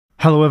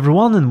Hello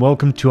everyone and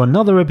welcome to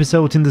another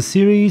episode in the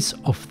series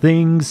of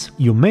things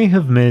you may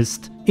have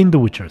missed in The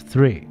Witcher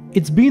 3.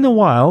 It's been a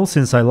while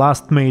since I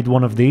last made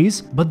one of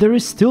these, but there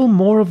is still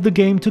more of the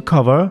game to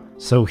cover,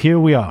 so here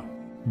we are.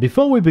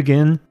 Before we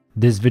begin,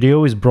 this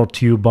video is brought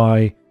to you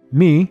by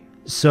me,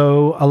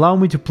 so allow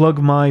me to plug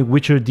my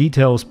Witcher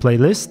Details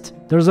playlist.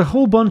 There's a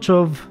whole bunch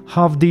of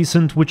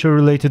half-decent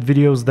Witcher-related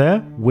videos there,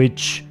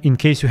 which, in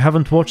case you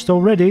haven't watched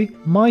already,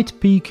 might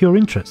pique your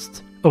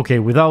interest. Okay,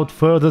 without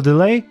further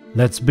delay,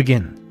 let's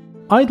begin.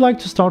 I'd like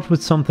to start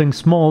with something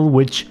small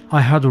which I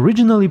had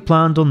originally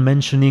planned on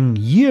mentioning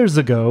years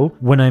ago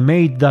when I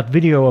made that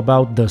video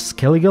about the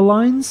Skellige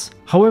lines.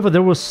 However,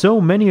 there were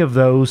so many of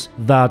those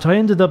that I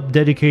ended up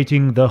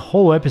dedicating the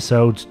whole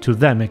episode to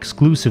them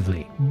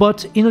exclusively.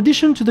 But in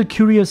addition to the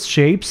curious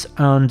shapes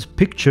and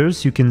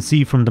pictures you can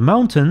see from the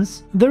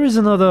mountains, there is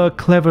another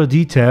clever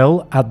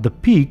detail at the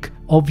peak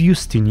of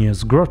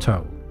Justinia's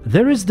grotto.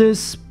 There is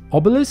this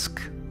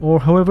obelisk, or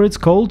however it's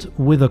called,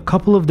 with a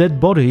couple of dead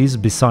bodies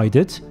beside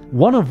it,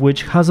 one of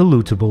which has a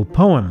lootable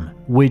poem,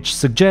 which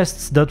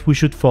suggests that we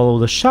should follow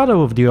the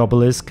shadow of the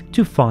obelisk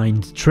to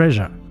find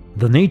treasure.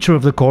 The nature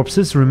of the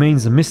corpses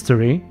remains a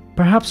mystery,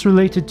 perhaps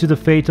related to the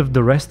fate of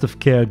the rest of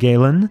Caer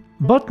Galen,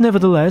 but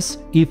nevertheless,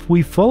 if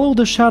we follow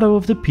the shadow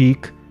of the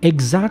peak,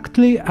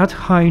 exactly at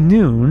high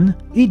noon,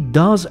 it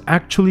does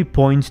actually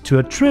point to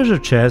a treasure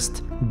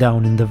chest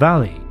down in the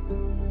valley.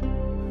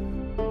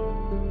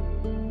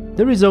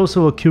 There is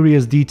also a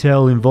curious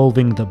detail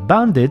involving the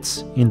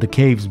bandits in the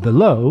caves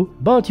below,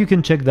 but you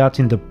can check that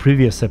in the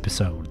previous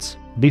episodes.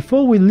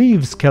 Before we leave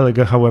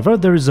Skellige, however,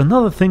 there is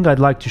another thing I'd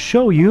like to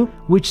show you,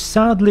 which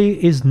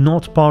sadly is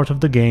not part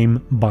of the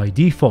game by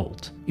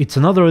default. It's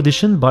another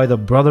addition by the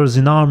Brothers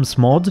in Arms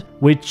mod,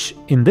 which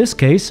in this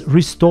case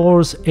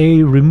restores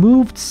a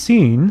removed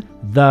scene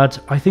that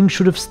I think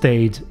should have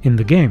stayed in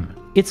the game.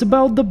 It's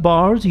about the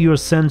bard you're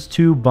sent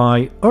to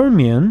by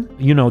Ermion,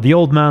 you know, the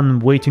old man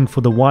waiting for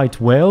the white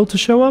whale to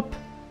show up.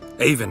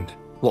 Eyvind.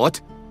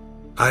 What?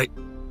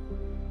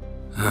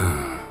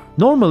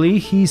 Normally,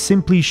 he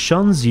simply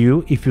shuns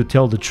you if you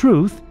tell the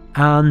truth,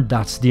 and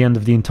that's the end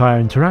of the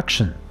entire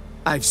interaction.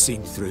 I've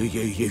seen through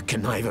you, you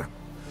conniver.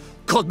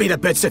 Cut me to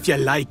bits if you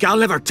like, I'll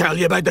never tell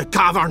you about the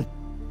cavern.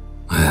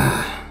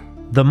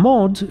 The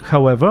mod,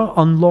 however,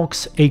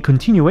 unlocks a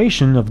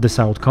continuation of this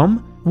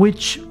outcome,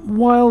 which,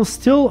 while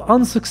still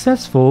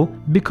unsuccessful,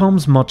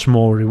 becomes much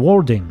more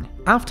rewarding.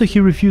 After he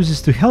refuses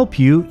to help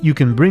you, you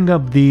can bring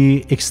up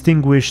the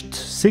extinguished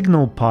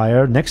signal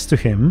pyre next to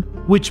him,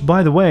 which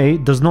by the way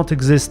does not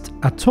exist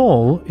at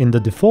all in the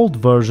default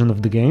version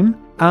of the game,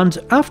 and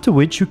after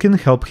which you can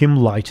help him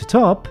light it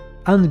up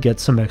and get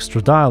some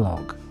extra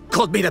dialogue.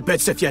 Cut me to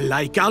bits if you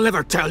like, I'll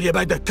never tell you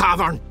about the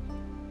cavern.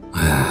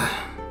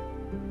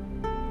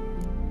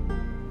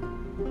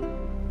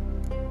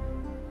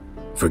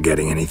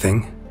 Forgetting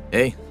anything?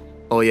 Eh?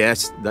 Oh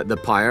yes, the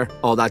pyre,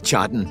 all that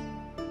chatting.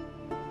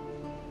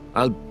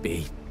 I'll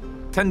be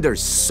tinder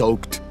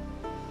soaked.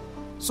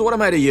 So what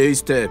am I to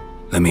use to...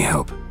 Let me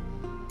help.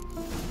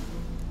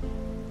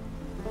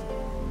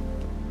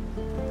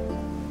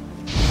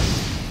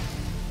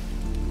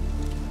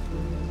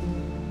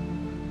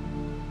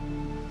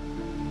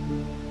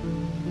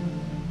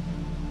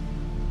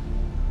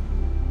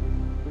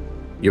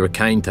 You were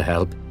kind to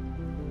help.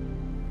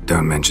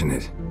 Don't mention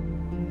it.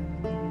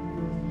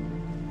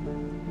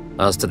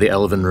 As to the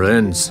elven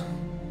runes,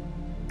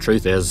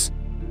 truth is...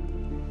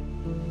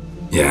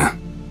 Yeah?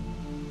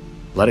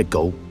 Let it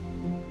go.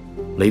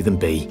 Leave them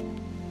be.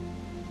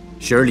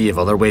 Surely you've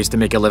other ways to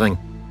make a living.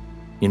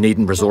 You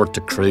needn't resort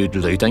to crude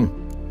looting.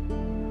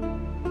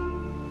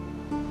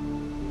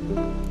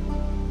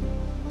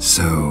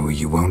 So,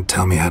 you won't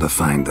tell me how to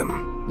find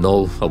them?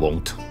 No, I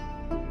won't.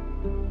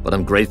 But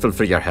I'm grateful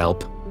for your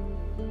help.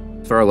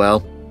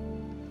 Farewell,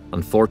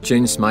 and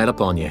fortune smile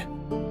upon you.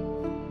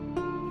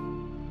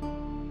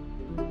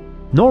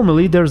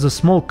 Normally there's a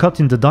small cut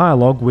in the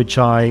dialogue which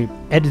I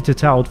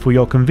edited out for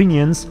your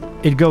convenience.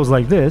 It goes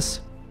like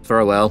this.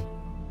 Farewell,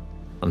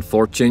 and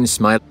fortune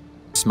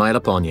smile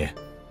upon you.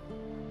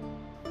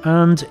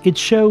 And it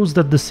shows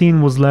that the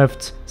scene was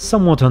left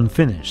somewhat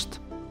unfinished.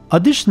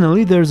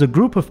 Additionally, there's a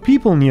group of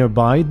people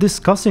nearby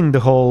discussing the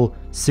whole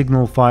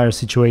signal fire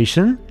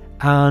situation,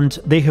 and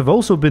they have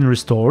also been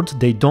restored.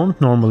 They don't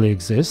normally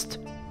exist.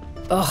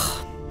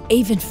 Ugh,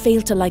 Eyvind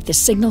failed to light the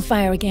signal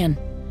fire again.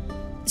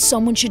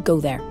 Someone should go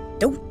there.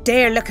 Don't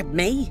dare look at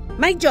me.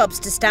 My job's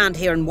to stand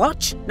here and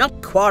watch,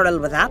 not quarrel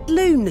with that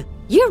loon.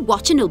 Your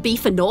watching'll be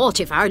for naught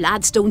if our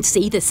lads don't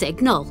see the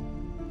signal.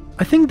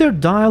 I think their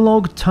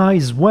dialogue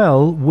ties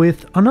well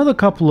with another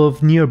couple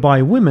of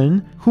nearby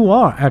women who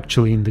are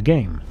actually in the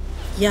game.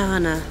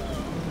 Yana,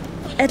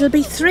 it'll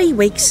be 3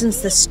 weeks since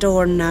the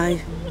storm now.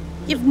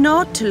 You've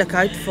naught to look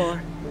out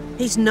for.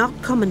 He's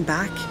not coming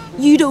back.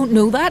 You don't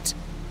know that?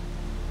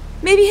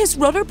 Maybe his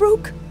rudder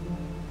broke?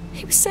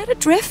 He was set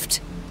adrift?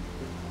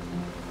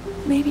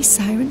 Maybe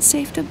Siren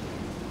saved him?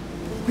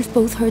 We've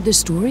both heard the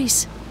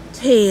stories.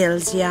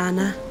 Tales,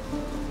 Yana.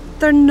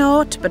 They're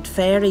naught but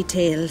fairy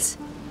tales.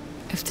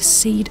 If the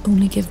seed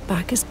only give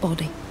back his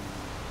body.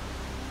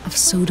 I've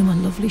sewed him a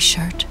lovely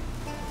shirt.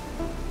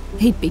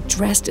 He'd be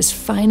dressed as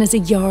fine as a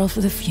jarl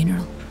for the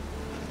funeral.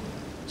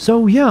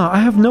 So yeah, I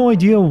have no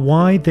idea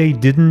why they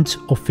didn't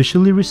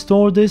officially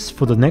restore this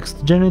for the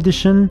next gen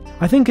edition.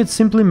 I think it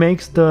simply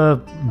makes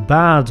the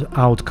bad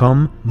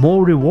outcome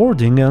more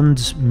rewarding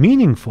and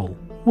meaningful,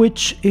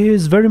 which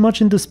is very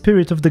much in the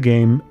spirit of the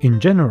game in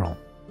general.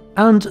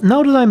 And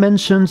now that I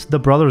mentioned the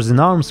Brothers in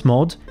Arms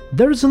mod,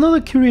 there is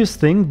another curious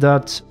thing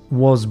that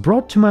was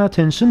brought to my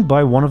attention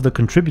by one of the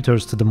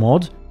contributors to the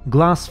mod,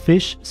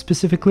 Glassfish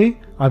specifically.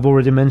 I've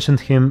already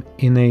mentioned him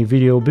in a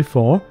video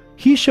before.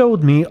 He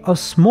showed me a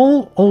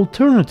small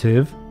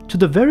alternative to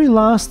the very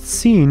last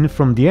scene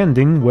from the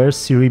ending where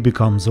Ciri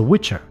becomes a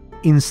Witcher.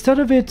 Instead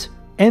of it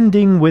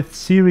ending with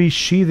Ciri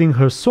sheathing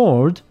her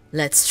sword,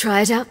 Let's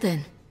try it out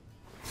then.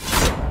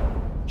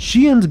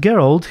 she and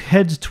Geralt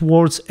head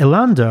towards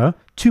Elander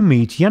to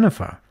meet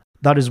Yennefer.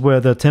 That is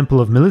where the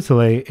Temple of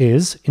Melitele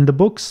is in the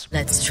books.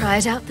 Let's try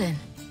it out then.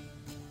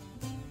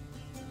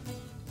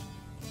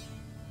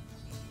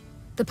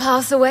 The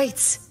path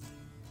awaits.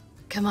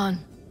 Come on.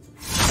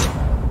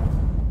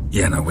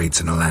 Yenna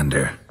waits in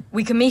Elander.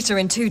 We can meet her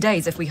in 2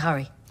 days if we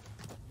hurry.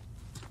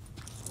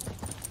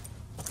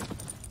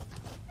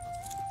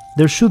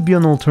 There should be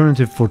an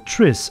alternative for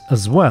Triss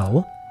as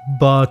well,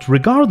 but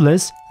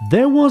regardless,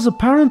 there was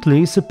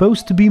apparently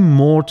supposed to be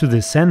more to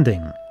this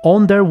ending.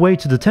 On their way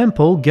to the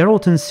temple,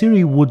 Geralt and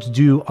Ciri would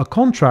do a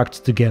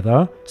contract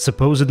together,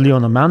 supposedly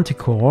on a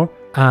manticore,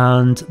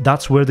 and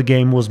that's where the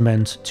game was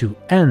meant to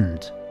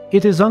end.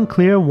 It is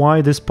unclear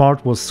why this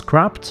part was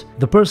scrapped.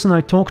 The person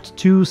I talked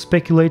to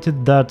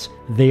speculated that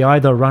they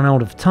either ran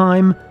out of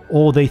time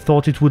or they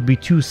thought it would be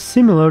too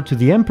similar to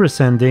the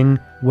Empress ending,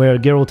 where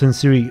Geralt and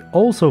Ciri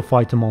also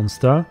fight a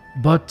monster,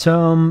 but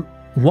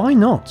why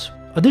not?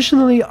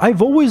 Additionally,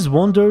 I've always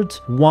wondered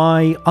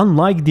why,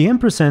 unlike the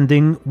Empress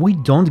ending, we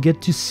don't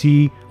get to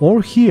see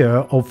or hear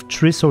of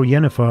Triss or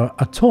Yennefer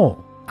at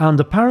all, and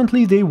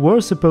apparently they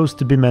were supposed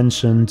to be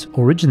mentioned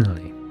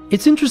originally.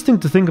 It's interesting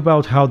to think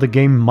about how the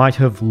game might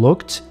have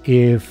looked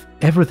if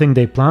everything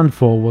they planned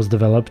for was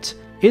developed.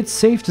 It's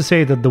safe to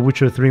say that The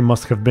Witcher 3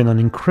 must have been an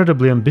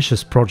incredibly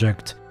ambitious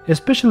project,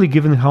 especially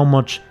given how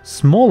much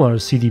smaller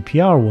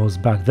CDPR was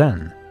back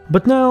then.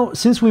 But now,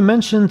 since we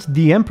mentioned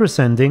the Empress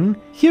ending,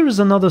 here is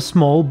another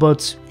small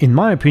but, in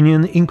my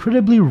opinion,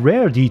 incredibly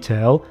rare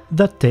detail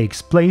that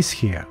takes place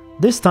here.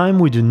 This time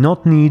we do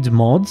not need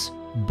mods,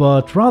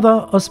 but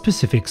rather a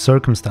specific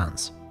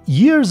circumstance.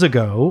 Years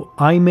ago,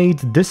 I made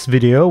this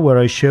video where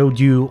I showed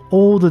you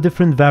all the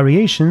different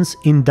variations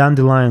in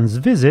Dandelion's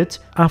visit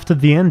after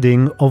the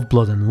ending of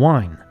Blood and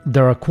Wine.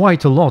 There are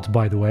quite a lot,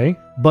 by the way,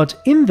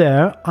 but in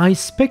there I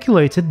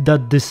speculated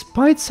that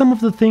despite some of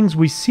the things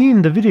we see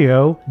in the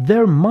video,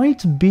 there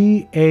might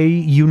be a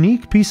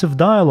unique piece of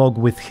dialogue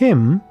with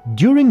him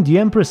during the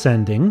Empress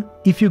ending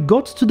if you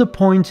got to the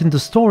point in the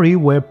story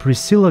where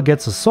Priscilla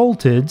gets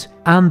assaulted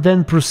and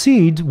then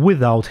proceed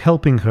without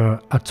helping her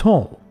at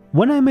all.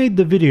 When I made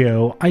the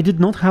video, I did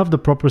not have the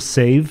proper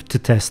save to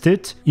test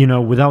it,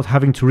 without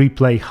having to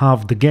replay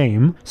half the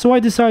game, so I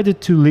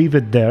decided to leave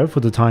it there for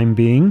the time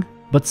being.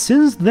 But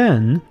since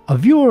then, a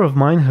viewer of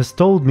mine has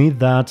told me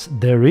that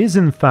there is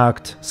in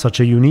fact such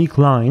a unique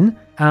line,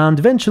 and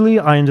eventually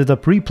I ended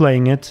up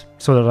replaying it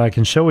so that I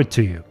can show it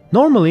to you.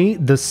 Normally,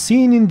 the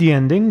scene in the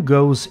ending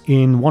goes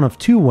in one of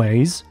two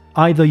ways.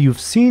 Either you've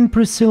seen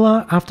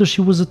Priscilla after she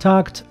was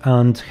attacked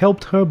and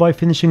helped her by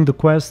finishing the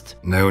quest.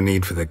 No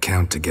need for the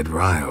Count to get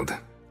riled.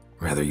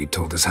 Rather, you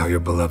told us how your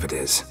beloved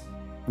is.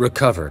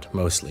 Recovered,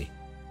 mostly.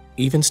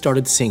 Even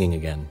started singing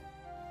again.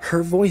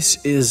 Her voice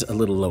is a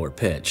little lower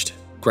pitched,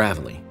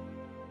 gravelly.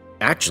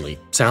 Actually,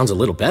 sounds a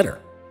little better.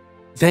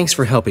 Thanks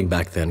for helping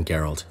back then,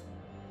 Geralt.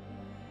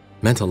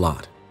 Meant a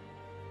lot.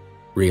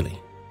 Really.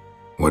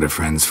 What are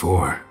friends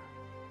for?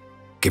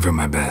 Give her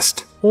my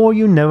best. Or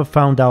you never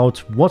found out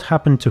what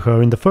happened to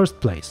her in the first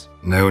place.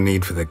 No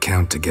need for the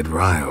Count to get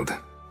riled.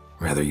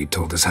 Rather, you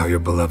told us how your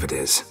beloved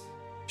is.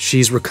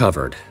 She's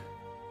recovered.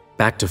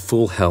 Back to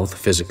full health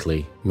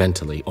physically,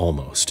 mentally,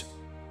 almost.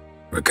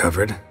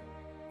 Recovered?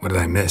 What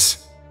did I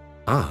miss?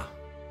 Ah.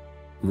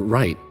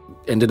 Right.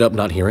 Ended up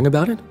not hearing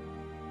about it?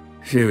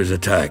 She was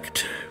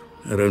attacked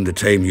around the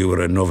time you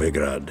were in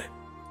Novigrad.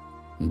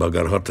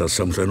 Bugger hurt her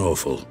something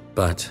awful.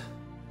 But,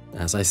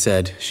 as I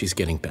said, she's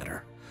getting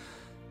better.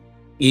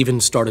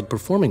 Even started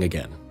performing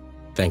again,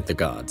 thank the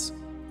gods.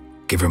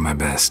 Give her my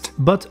best.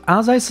 But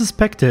as I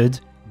suspected,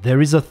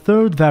 there is a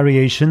third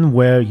variation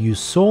where you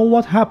saw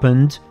what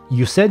happened,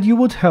 you said you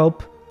would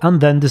help, and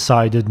then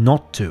decided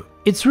not to.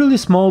 It's really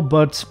small,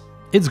 but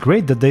it's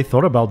great that they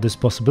thought about this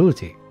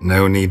possibility.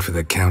 No need for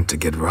the Count to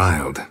get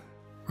riled.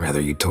 Rather,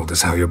 you told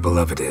us how your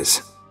beloved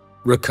is.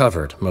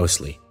 Recovered,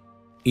 mostly.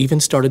 Even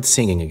started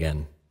singing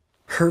again.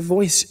 Her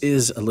voice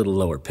is a little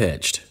lower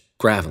pitched,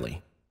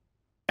 gravelly.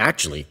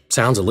 Actually,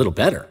 sounds a little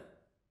better.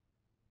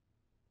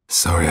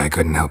 Sorry I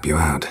couldn't help you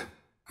out.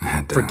 I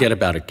had to... Forget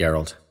about it,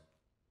 Geralt.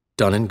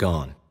 Done and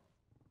gone.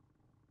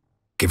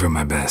 Give her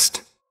my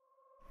best.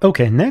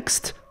 Okay,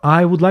 next,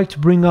 I would like to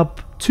bring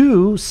up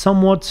two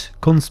somewhat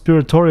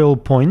conspiratorial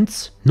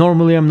points.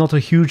 Normally I'm not a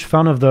huge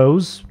fan of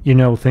those, you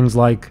know, things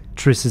like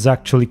Triss is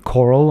actually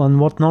coral and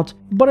whatnot,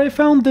 but I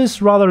found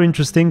this rather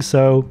interesting,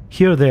 so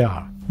here they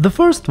are. The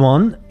first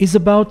one is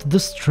about the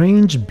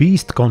strange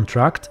beast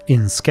contract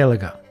in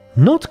Skellige.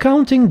 Not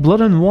counting Blood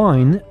and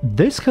Wine,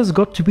 this has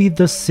got to be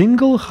the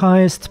single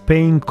highest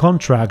paying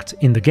contract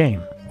in the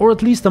game, or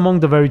at least among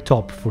the very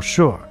top for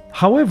sure.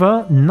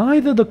 However,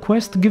 neither the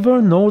quest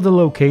giver nor the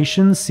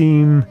location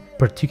seem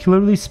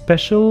particularly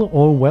special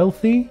or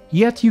wealthy,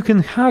 yet you can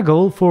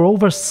haggle for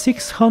over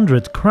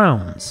 600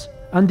 crowns,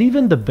 and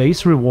even the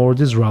base reward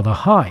is rather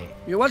high.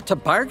 You want to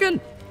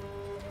bargain?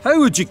 How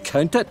would you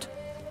count it?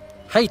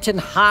 Height in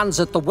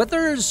hands at the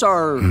withers,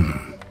 or...?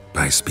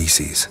 By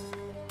species.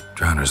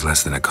 Drowner's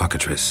less than a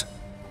cockatrice.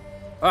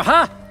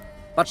 Aha!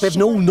 But we've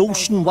no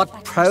notion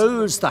what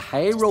prowls the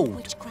high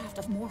road.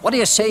 What do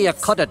you say you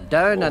cut it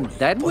down and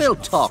then we'll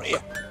talk?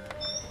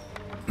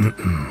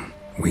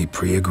 We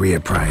pre-agree a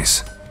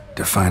price.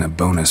 Define a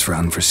bonus for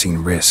unforeseen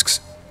risks.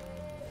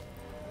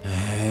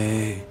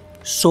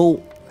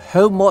 So,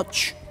 how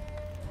much?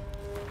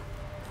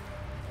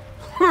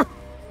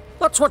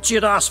 That's what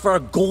you'd ask for a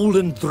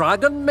golden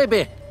dragon,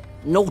 maybe?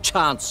 No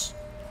chance.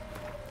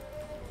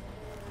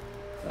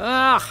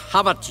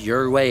 Have it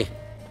your way.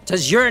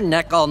 'Tis your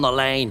neck on the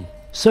line.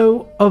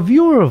 So, a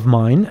viewer of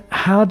mine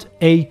had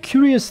a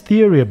curious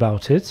theory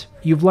about it.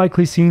 You've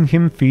likely seen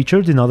him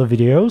featured in other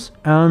videos,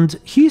 and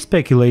he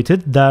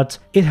speculated that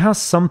it has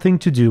something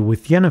to do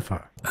with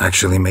Yennefer.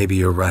 Actually, maybe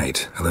you're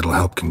right. A little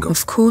help can go.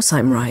 Of course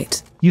I'm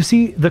right. You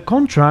see, the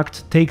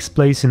contract takes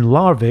place in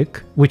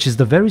Larvik, which is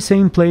the very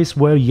same place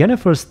where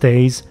Yennefer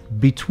stays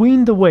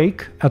between the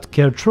wake at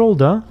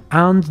Kertrolda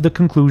and the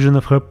conclusion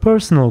of her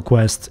personal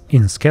quest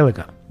in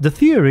Skellige. The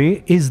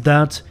theory is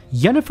that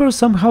Yennefer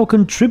somehow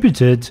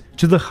contributed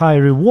to the high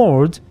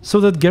reward so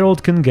that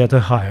Geralt can get a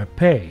higher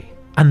pay.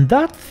 And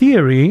that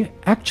theory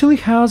actually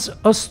has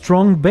a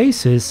strong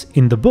basis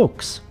in the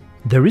books.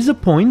 There is a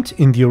point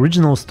in the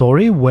original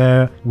story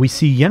where we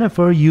see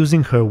Yennefer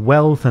using her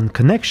wealth and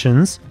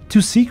connections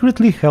to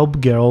secretly help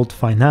Geralt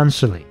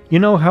financially. You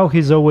know how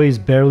he's always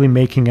barely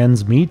making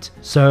ends meet?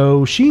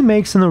 So she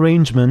makes an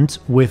arrangement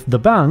with the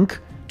bank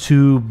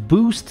to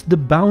boost the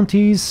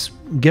bounties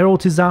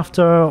Geralt is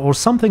after, or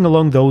something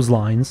along those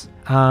lines,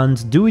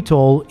 and do it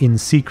all in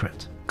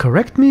secret.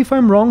 Correct me if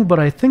I'm wrong, but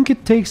I think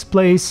it takes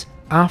place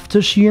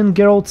after she and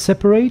Geralt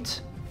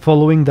separate,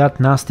 following that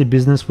nasty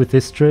business with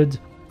Istrid.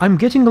 I'm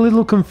getting a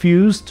little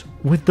confused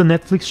with the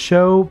Netflix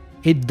show.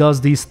 It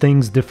does these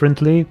things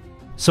differently.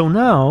 So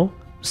now,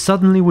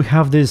 suddenly we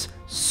have this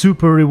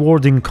super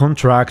rewarding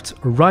contract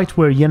right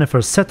where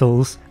Yennefer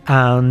settles,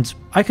 and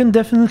I can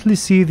definitely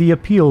see the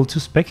appeal to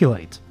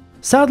speculate.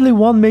 Sadly,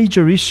 one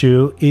major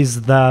issue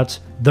is that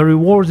the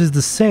reward is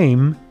the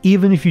same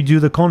even if you do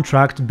the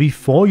contract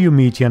before you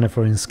meet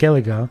Yennefer in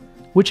Skellige,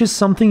 which is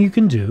something you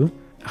can do.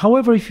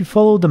 However, if you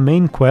follow the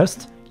main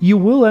quest, you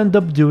will end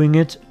up doing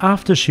it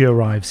after she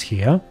arrives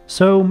here,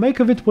 so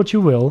make of it what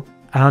you will,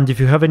 and if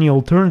you have any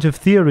alternative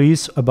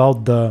theories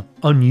about the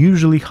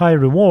unusually high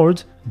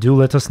reward, do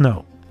let us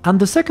know. And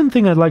the second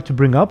thing I'd like to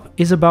bring up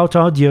is about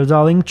our dear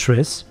darling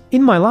Triss.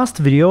 In my last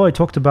video I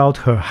talked about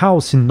her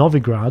house in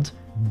Novigrad,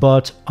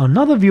 but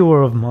another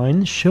viewer of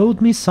mine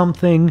showed me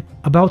something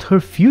about her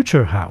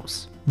future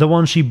house, the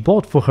one she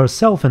bought for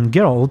herself and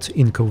Geralt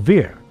in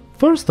Kovir.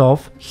 First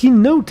off, he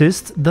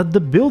noticed that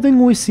the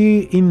building we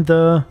see in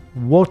the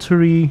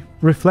watery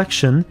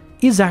reflection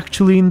is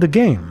actually in the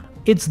game.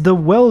 It's the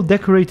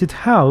well-decorated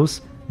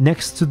house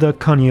next to the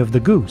Cunny of the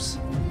Goose.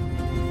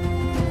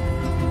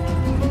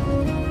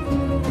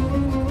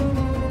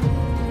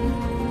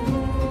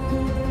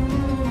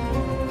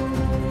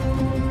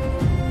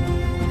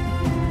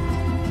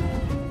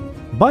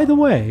 By the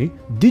way,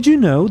 did you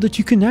know that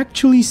you can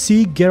actually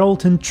see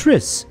Geralt and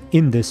Triss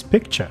in this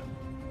picture?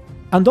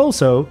 And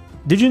also,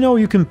 did you know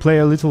you can play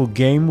a little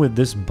game with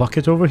this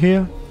bucket over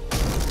here?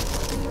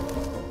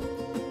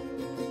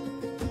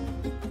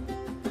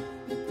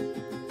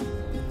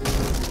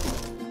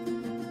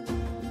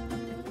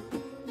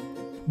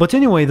 But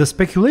anyway, the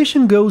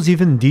speculation goes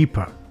even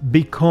deeper,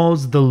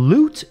 because the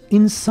loot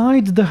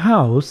inside the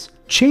house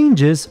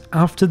changes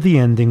after the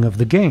ending of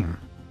the game.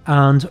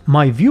 And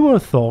my viewer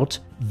thought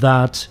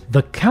that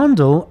the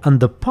candle and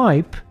the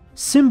pipe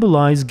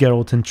symbolize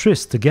Geralt and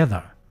Triss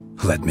together.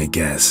 Let me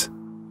guess.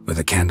 With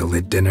a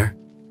candlelit dinner?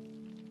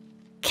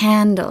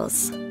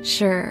 Candles,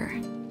 sure.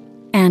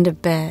 And a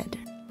bed.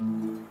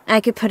 I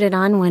could put it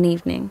on one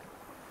evening.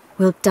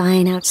 We'll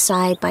dine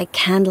outside by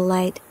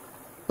candlelight,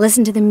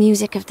 listen to the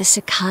music of the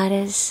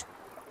cicadas.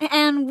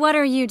 And what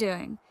are you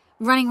doing?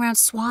 Running around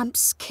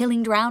swamps,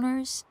 killing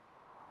drowners?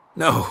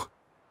 No.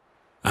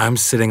 I'm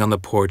sitting on the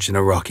porch in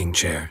a rocking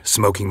chair,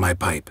 smoking my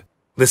pipe,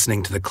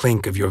 listening to the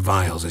clink of your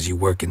vials as you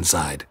work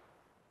inside.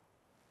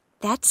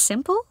 That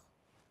simple?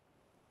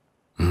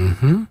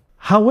 Mm-hmm.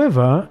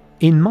 However,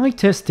 in my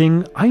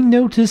testing, I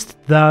noticed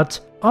that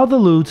other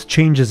loot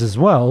changes as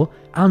well,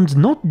 and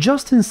not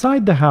just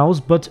inside the house,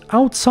 but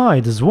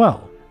outside as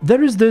well.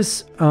 There is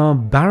this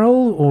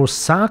barrel or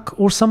sack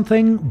or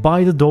something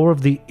by the door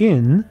of the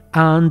inn,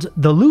 and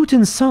the loot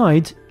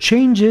inside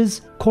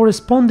changes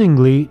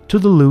correspondingly to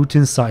the loot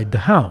inside the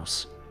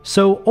house.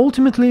 So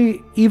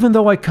ultimately, even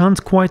though I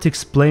can't quite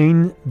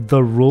explain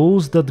the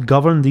rules that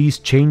govern these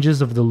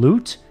changes of the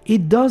loot,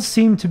 it does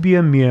seem to be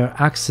a mere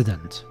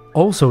accident.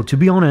 Also, to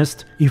be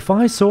honest, if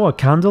I saw a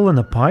candle and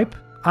a pipe,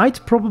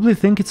 I'd probably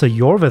think it's a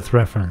Yorveth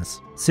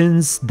reference,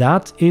 since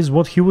that is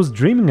what he was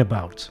dreaming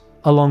about,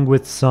 along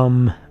with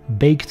some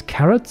baked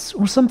carrots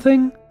or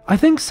something. I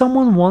think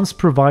someone once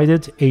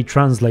provided a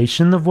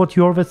translation of what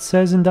Yorveth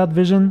says in that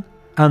vision.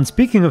 And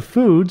speaking of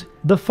food,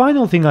 the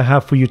final thing I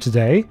have for you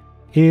today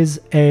is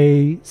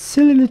a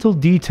silly little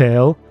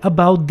detail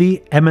about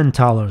the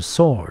Emmentaler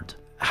sword.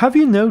 Have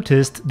you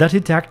noticed that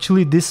it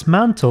actually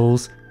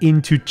dismantles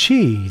into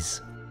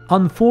cheese?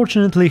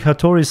 Unfortunately,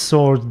 Hattori's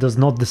sword does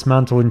not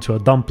dismantle into a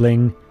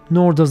dumpling,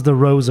 nor does the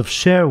rose of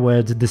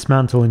Sherwood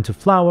dismantle into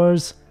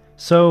flowers.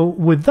 So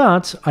with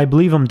that, I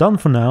believe I'm done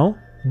for now.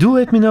 Do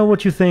let me know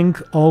what you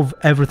think of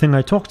everything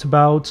I talked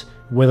about,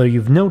 whether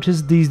you've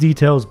noticed these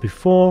details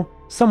before.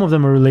 Some of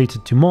them are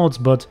related to mods,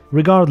 but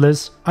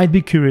regardless, I'd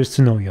be curious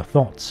to know your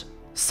thoughts.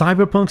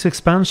 Cyberpunk's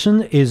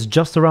expansion is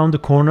just around the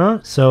corner,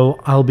 so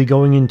I'll be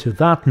going into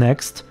that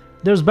next.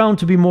 There's bound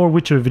to be more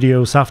Witcher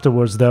videos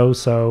afterwards though,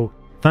 so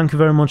thank you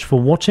very much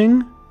for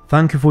watching.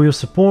 Thank you for your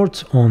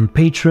support on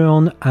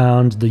Patreon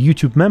and the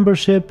YouTube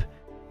membership,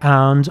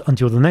 and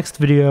until the next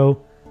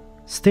video,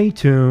 stay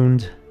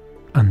tuned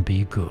and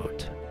be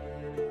good.